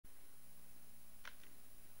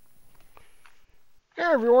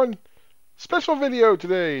Hey everyone! Special video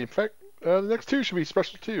today. In fact, the next two should be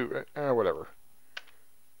special too. Whatever.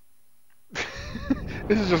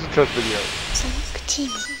 This is just a test video.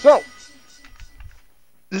 So,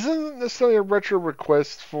 this isn't necessarily a retro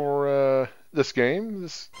request for this game.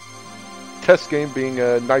 This test game being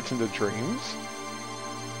Nights into Dreams.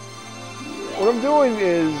 What I'm doing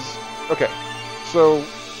is... Okay, so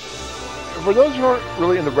for those who aren't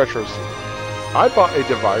really in the retro scene, I bought a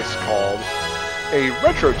device called a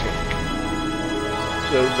Retrotink.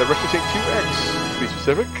 The Retrotink 2X, to be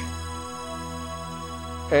specific.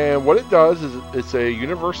 And what it does is it's a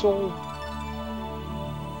universal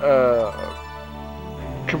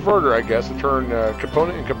converter, I guess, to turn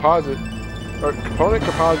component composite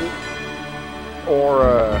or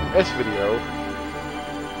S-video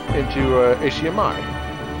into HDMI.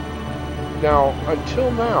 Now,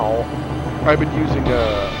 until now, I've been using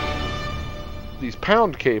these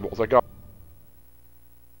pound cables I got.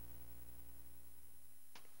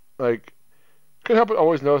 Like, couldn't help but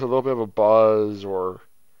always notice a little bit of a buzz, or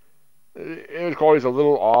image quality is a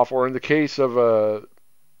little off, or in the case of the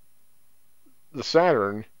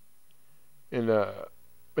Saturn, in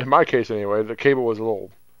my case anyway, the cable was a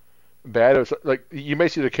little bad. It was like, you may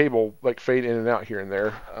see the cable like fade in and out here and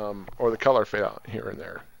there, or the color fade out here and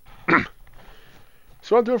there.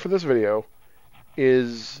 So what I'm doing for this video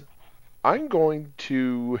is I'm going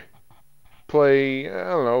to play,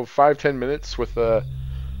 I don't know, 5-10 minutes with the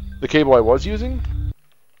cable I was using,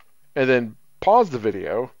 and then pause the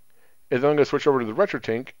video, and then I'm going to switch over to the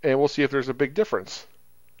Retrotink, and we'll see if there's a big difference.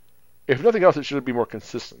 If nothing else, it should be more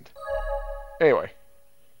consistent. Anyway,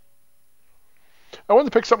 I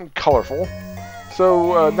wanted to pick something colorful,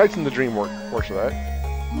 so Nights in the Dream works for that.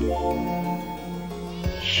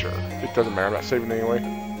 Sure, it doesn't matter, I'm not saving it anyway.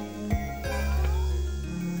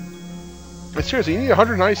 But seriously, you need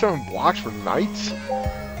 197 blocks for Nights?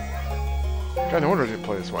 God, no wonder I didn't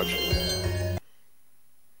play this much.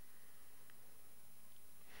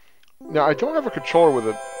 Now, I don't have a controller with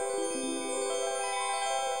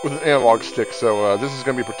an analog stick, so this is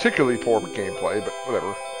going to be particularly poor gameplay, but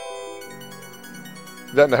whatever.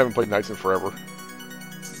 That and I haven't played Nights in forever.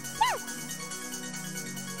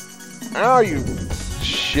 Ow, you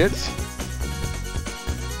shits!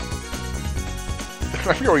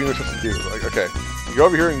 I forget what you're supposed to do. Like, okay, you go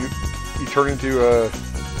over here and you turn into I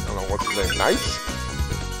don't know what's his name. Nights?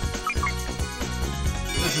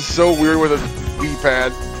 This is so weird with a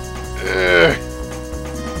D-pad.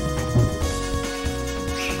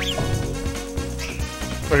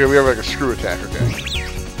 Okay, we have like a screw attack. Okay.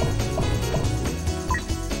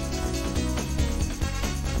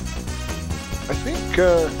 I think.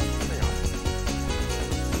 Hang on.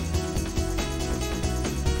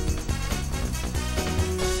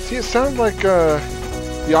 See, it sounds like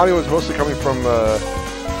the audio is mostly coming from the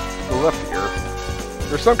left ear.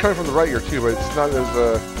 There's some coming from the right ear too, but it's not as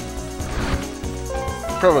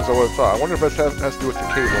prevalent as I would have thought. I wonder if that has to do with the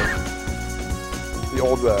cable, the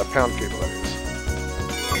old pound cable, that is.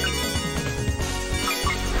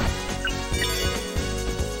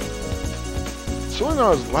 It's really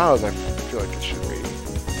not as loud as I feel like it should be.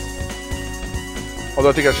 Although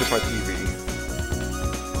I think that's just my TV.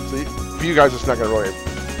 So for you guys, it's not going to really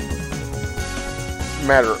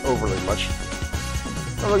matter overly much.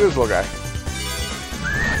 Oh, look at this little guy.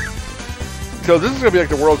 So this is going to be like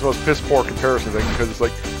the world's most piss poor comparison thing, because it's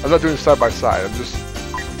like, I'm not doing side by side, I'm just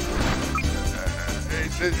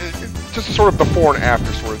just a sort of before and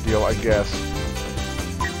after sort of deal, I guess.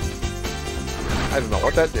 I don't know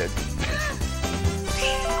what that did.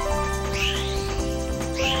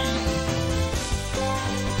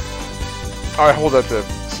 I hold that to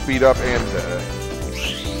speed up and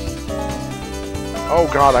oh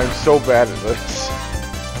god, I'm so bad at this.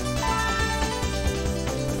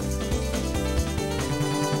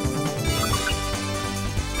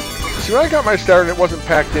 See, when I got my Saturn, it wasn't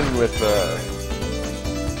packed in with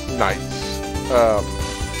Nights.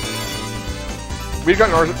 We'd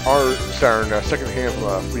gotten our Saturn second-hand from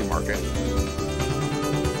a flea market.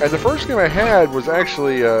 And the first game I had was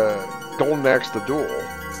actually Golden Axe the Duel.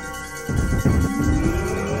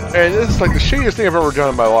 And this is like the shadiest thing I've ever done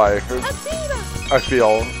in my life. I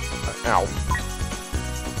feel. Ow.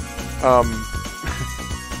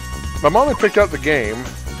 My mom had picked out the game,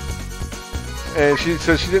 and she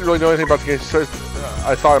said she didn't really know anything about the game. She said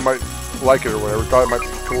I thought I might like it or whatever, thought it might be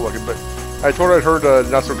cool looking, but I told her I'd heard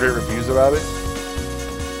not so great reviews about it.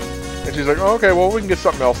 And she's like, oh, okay, well, we can get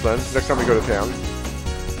something else then, next time we go to town.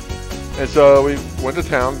 And so we went to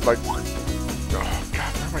town, like, oh,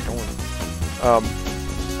 God, where am I going?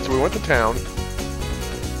 So we went to town,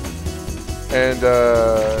 and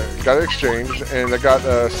got it exchanged, and I got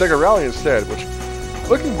Sega Rally instead, which,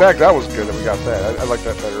 looking back, that was good that we got that. I like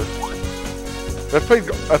that better.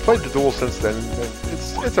 I've played the duel since then, and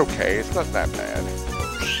it's okay. It's not that bad.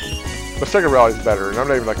 But Sega Rally is better, and I'm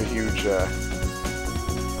not even like a huge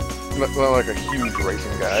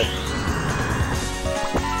racing guy.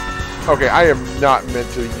 Okay, I am not meant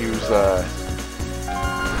to use the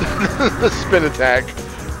spin attack.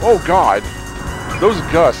 Oh god, those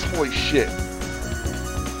gusts! Holy shit!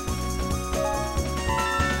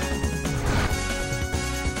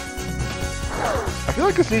 I feel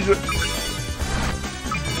like this needs to. I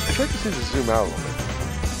feel like this needs to zoom out a little bit.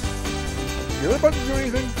 You really about to do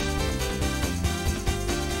anything?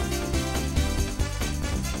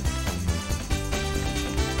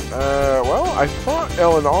 Well, I thought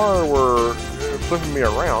L and R were flipping me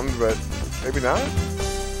around, but maybe not?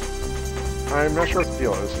 I'm not sure what the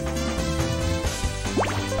deal is.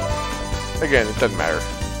 Again, it doesn't matter.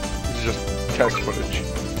 This is just test footage.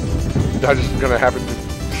 I'm just gonna happen to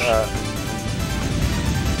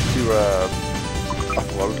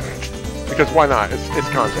upload. Because why not? It's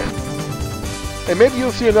content. And maybe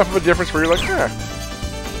you'll see enough of a difference where you're like, yeah,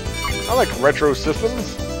 I like retro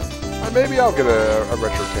systems. Maybe I'll get a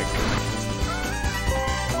Retrotink.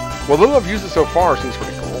 Well, little I've used it so far seems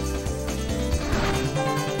pretty cool.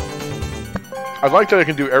 I like that I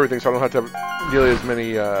can do everything, so I don't have to have nearly as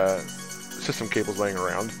many system cables laying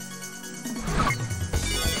around.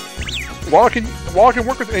 While I can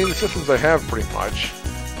work with any of the systems I have, pretty much,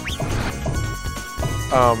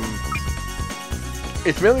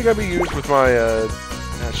 it's mainly gonna be used with my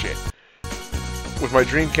with my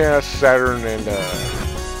Dreamcast, Saturn, and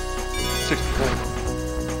 64.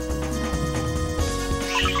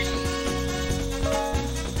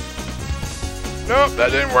 Nope,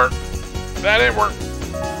 that didn't work. That didn't work.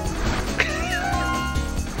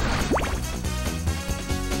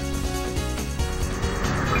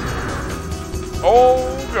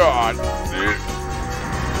 Oh god.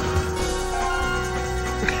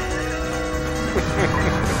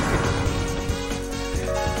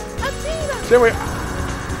 Anyway,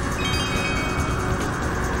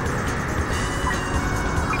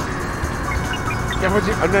 yeah,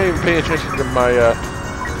 I'm not even paying attention to my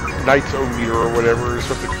Knights-O-meter or whatever. It's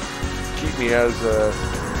supposed to keep me as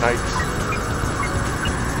Knights.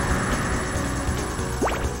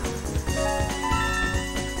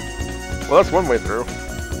 Well, that's one way through.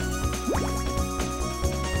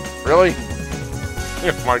 Really?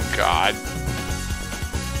 Oh my god.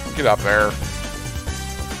 Get up there.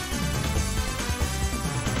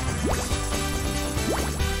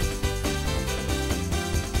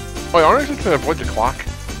 Oh, I honestly can avoid the clock.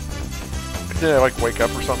 Did I like wake up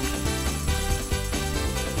or something?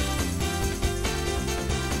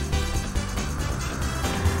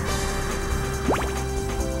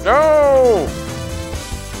 No!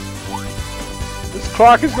 This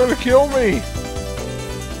clock is going to kill me!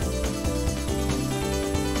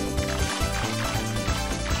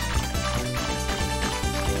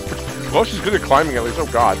 Well, she's good at climbing at least. Oh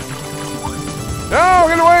god. No!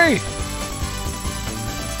 Get away!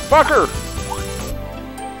 Fucker!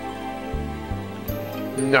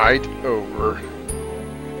 Night over.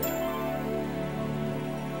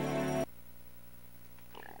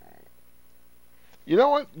 You know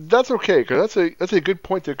what? That's okay, because that's a good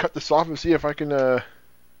point to cut this off and see if I can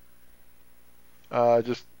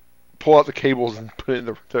just pull out the cables and put it in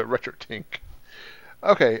the Retrotink.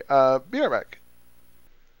 Okay, be right back.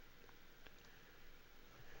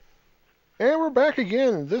 And we're back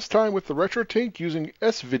again, this time with the Retrotink using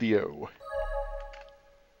S-Video.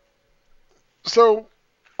 So,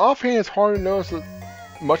 offhand it's hard to notice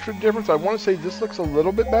much of a difference. I want to say this looks a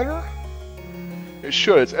little bit better. It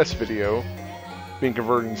should, it's S-Video being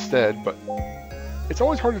converted instead, but it's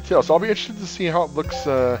always hard to tell, so I'll be interested to see how it looks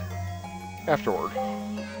afterward.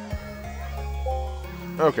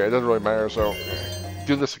 Okay, it doesn't really matter, so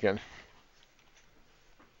do this again.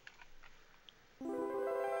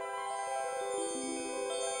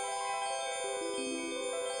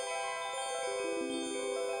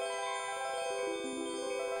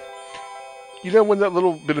 You know, when that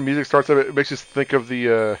little bit of music starts up, it makes you think of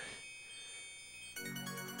the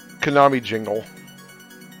Konami jingle.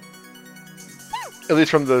 At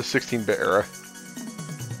least from the 16-bit era.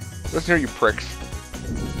 Listen here, you pricks.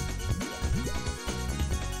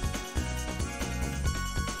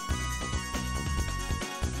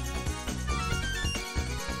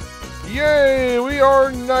 Yay! We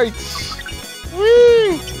are knights!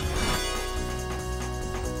 Whee!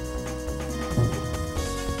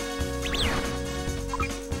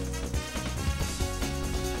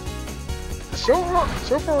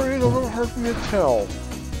 So far it is a little hard for me to tell.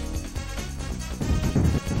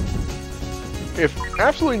 If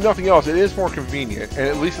absolutely nothing else, it is more convenient, and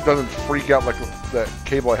at least it doesn't freak out like that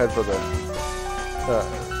cable I had for the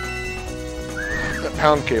that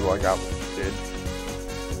pound cable I got did.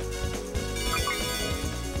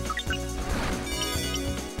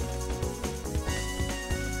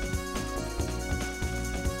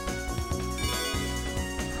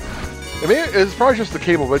 I mean, it's probably just the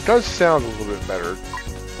cable, but it does sound a little bit better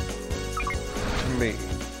to me.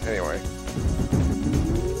 Anyway.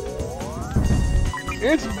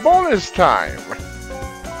 It's bonus time!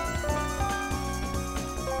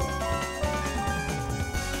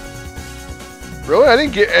 Really? I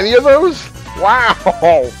didn't get any of those?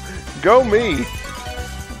 Wow! Go me!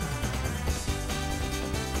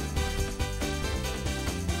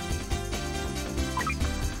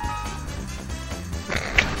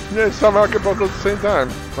 Yeah, somehow get both at the same time.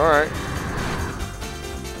 Alright.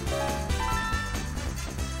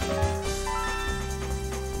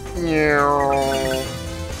 Yeah.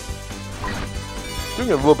 Doing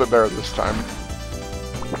it a little bit better this time.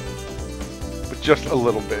 But just a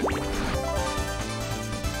little bit.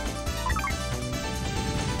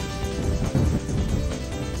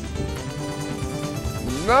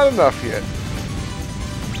 Not enough yet.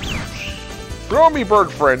 Throw me,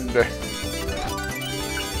 bird friend.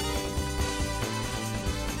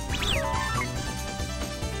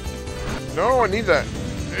 No, I need that.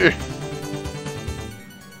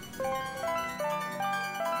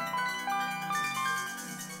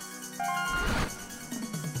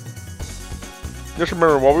 Just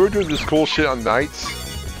remember, while we were doing this cool shit on nights,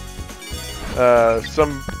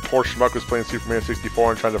 some poor schmuck was playing Superman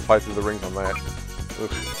 64 and trying to fight through the rings on that.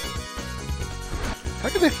 Ugh. How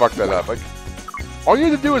could they fuck that up? Like, all you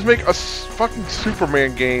had to do was make a fucking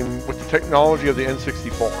Superman game with the technology of the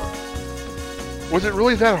N64. Was it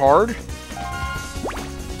really that hard?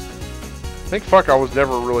 Thank fuck I was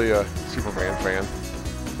never really a Superman fan.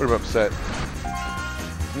 Would have been upset.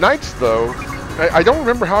 Knights, though, I don't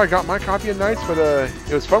remember how I got my copy of Knights, but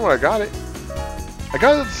it was fun when I got it. I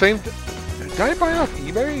got it at the same... Did I buy it off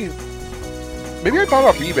eBay? Maybe I bought it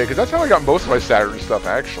off eBay, because that's how I got most of my Saturn stuff,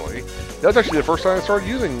 actually. That was actually the first time I started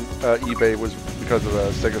using eBay, was because of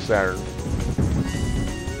Sega Saturn.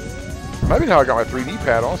 Might be how I got my 3D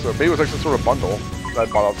pad, also. Maybe it was like some sort of bundle that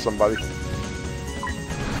I bought off somebody.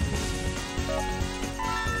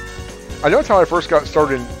 I know that's how I first got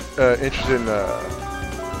started interested in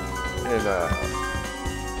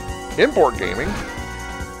import gaming,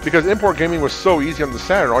 because import gaming was so easy on the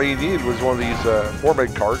Saturn. All you needed was one of these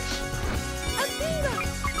 4-meg carts.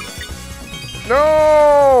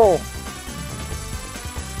 No!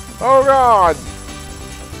 Oh god!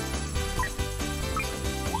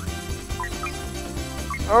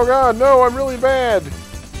 Oh god, no! I'm really bad.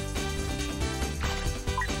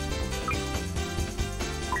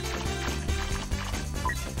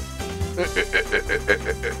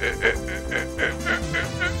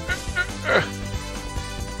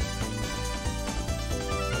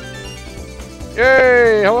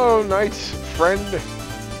 Yay! Hello, nice friend.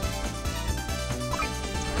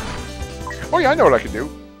 Oh yeah, I know what I can do.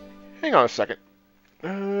 Hang on a second.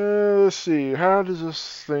 Let's see. How does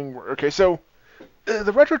this thing work? Okay, so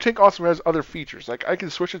the Retrotink also has other features. Like I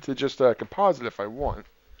can switch it to just composite if I want.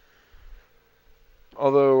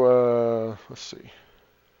 Although, let's see.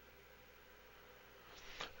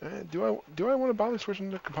 Do I want to bother switching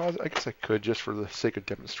to composite? I guess I could just for the sake of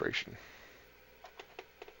demonstration.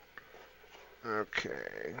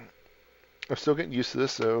 Okay. I'm still getting used to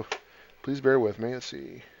this, so please bear with me. Let's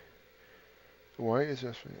see. White is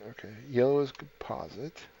just okay. Yellow is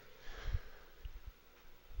composite.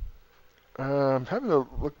 I'm having to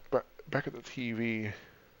look back at the TV.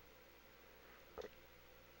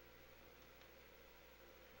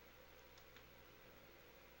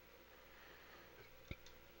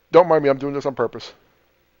 Don't mind me, I'm doing this on purpose.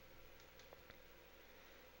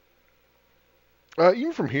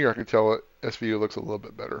 Even from here, I can tell it SVU looks a little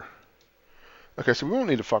bit better. Okay, so we won't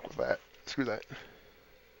need to fuck with that. Screw that.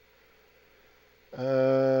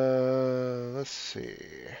 Let's see.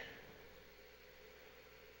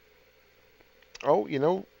 Oh, you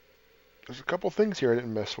know, there's a couple things here I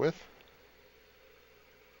didn't mess with.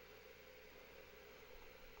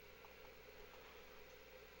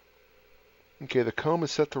 Okay, the comb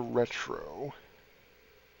is set to retro.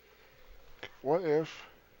 What if...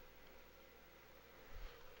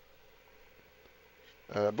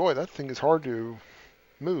 boy, that thing is hard to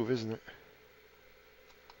move, isn't it?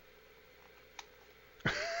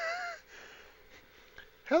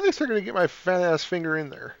 How are they still going to get my fat-ass finger in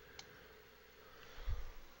there?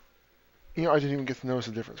 You know, I didn't even get to notice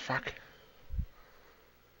the difference. Fuck.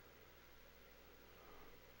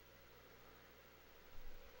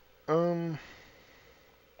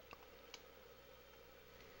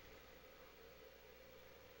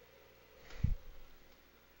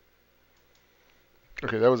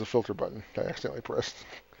 Okay, that was a filter button I accidentally pressed.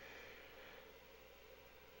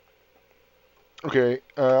 Okay,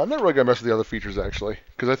 I'm not really gonna mess with the other features actually,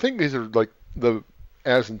 because I think these are like the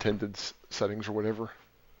as intended settings or whatever.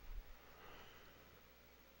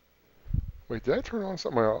 Wait, did I turn on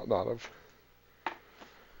something I ought not have?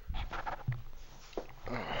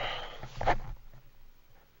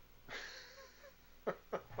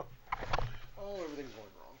 Oh, everything's going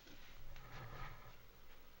wrong.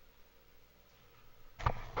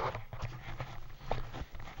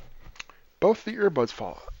 Both the earbuds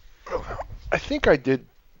fall out. I think I did.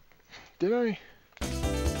 Did I?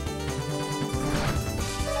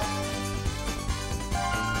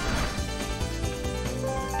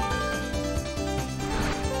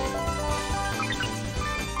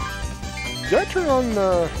 Did I turn on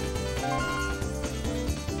the...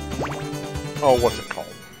 Oh, what's it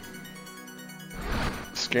called?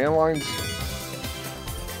 Scan lines?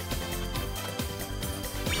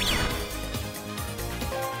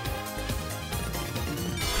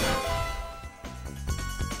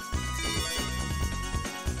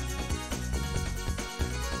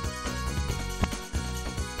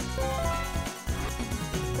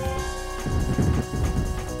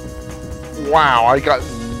 Wow, I got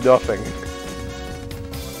nothing.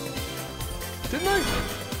 Didn't I?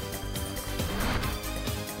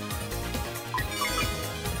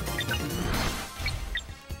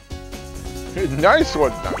 Nice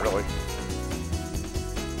one. Not really.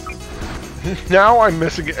 Now I'm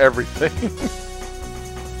missing everything.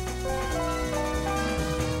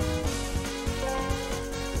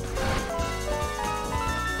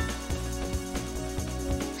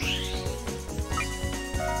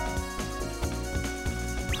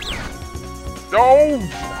 No!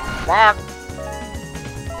 Fuck!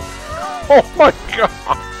 Oh my god!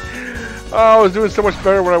 Oh, I was doing so much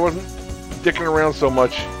better when I wasn't dicking around so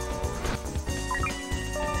much.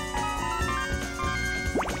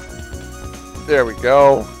 There we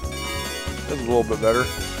go. That's a little bit better.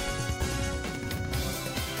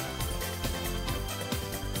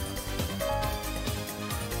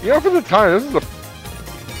 You know, for the time, this is a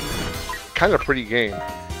kind of pretty game.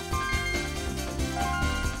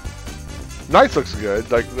 Knights looks good.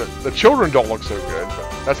 Like the children don't look so good, but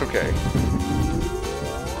that's okay.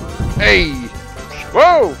 Hey!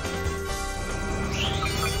 Whoa!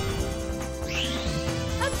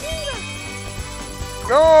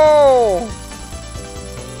 No!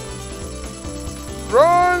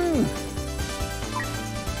 Run!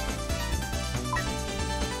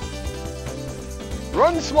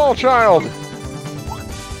 Run, small child!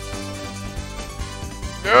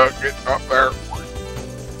 No, get up there.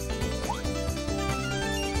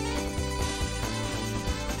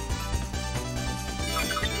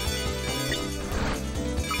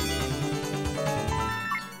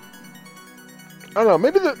 I don't know,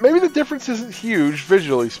 maybe the difference isn't huge,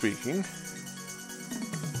 visually speaking.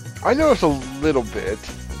 I noticed a little bit.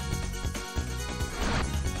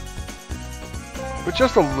 But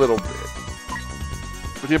just a little bit.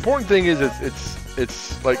 But the important thing is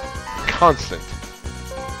it's like constant.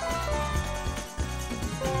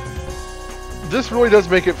 This really does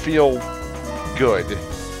make it feel good.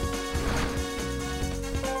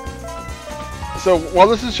 So while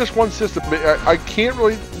this is just one system, I can't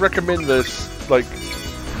really recommend this like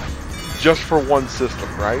just for one system,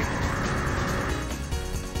 right?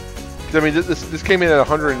 I mean, this came in at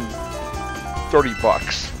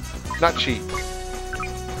 $130, not cheap.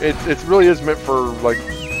 It really is meant for like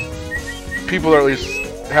people that are at least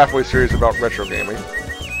halfway serious about retro gaming,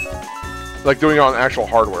 like doing it on actual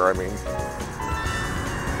hardware. I mean,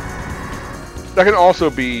 that can also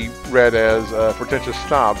be read as pretentious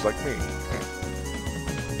snobs like me.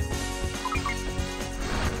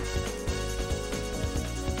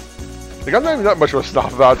 Like, I'm not even that much of a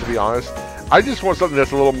snob about it, to be honest. I just want something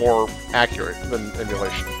that's a little more accurate than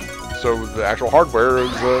emulation. So the actual hardware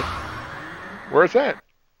is where it's at.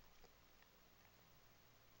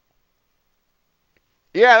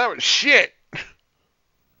 Yeah, that was shit.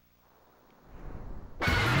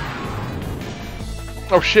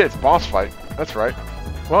 Oh shit, it's boss fight. That's right.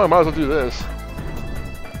 Well, I might as well do this.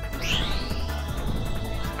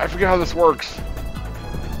 I forget how this works.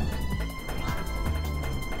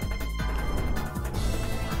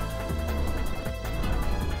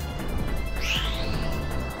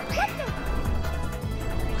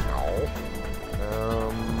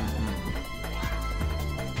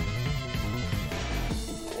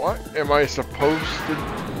 What am I supposed to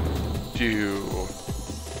do?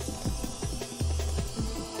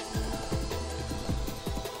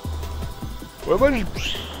 What if I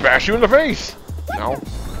just bash you in the face? No.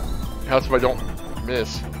 How's if I don't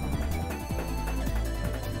miss?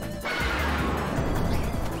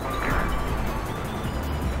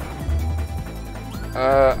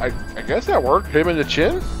 I guess that worked. Hit him in the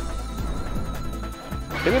chin?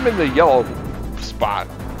 Hit him in the yellow spot.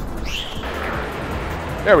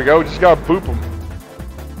 There we go, just gotta boop him.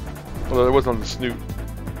 Although it wasn't on the snoot.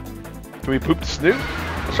 Can we boop the snoot?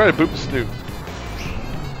 Let's try to boop the snoot.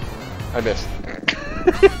 I missed.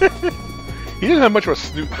 He didn't have much of a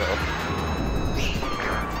snoot though.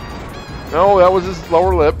 No, that was his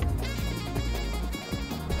lower lip.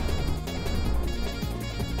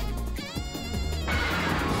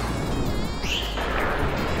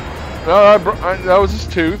 No, that was his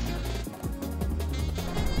tooth.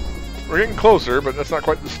 We're getting closer, but that's not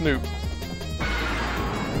quite the snoot.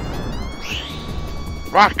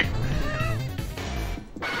 Rock!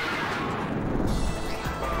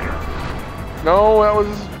 No, that was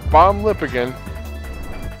his bottom lip again.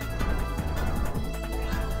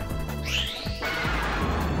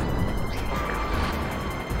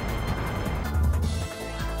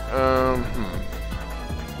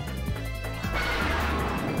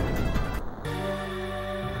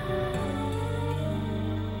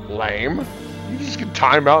 Lame. You just get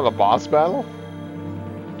time out in the boss battle?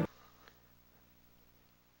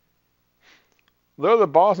 Lure the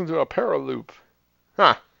boss into a paraloop.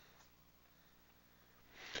 Huh.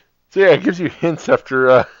 So yeah, it gives you hints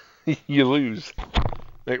after you lose.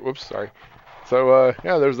 Wait, whoops, sorry. So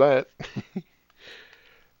yeah, there's that.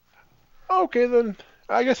 Okay then,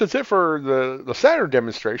 I guess that's it for the Saturn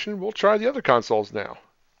demonstration. We'll try the other consoles now.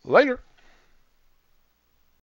 Later.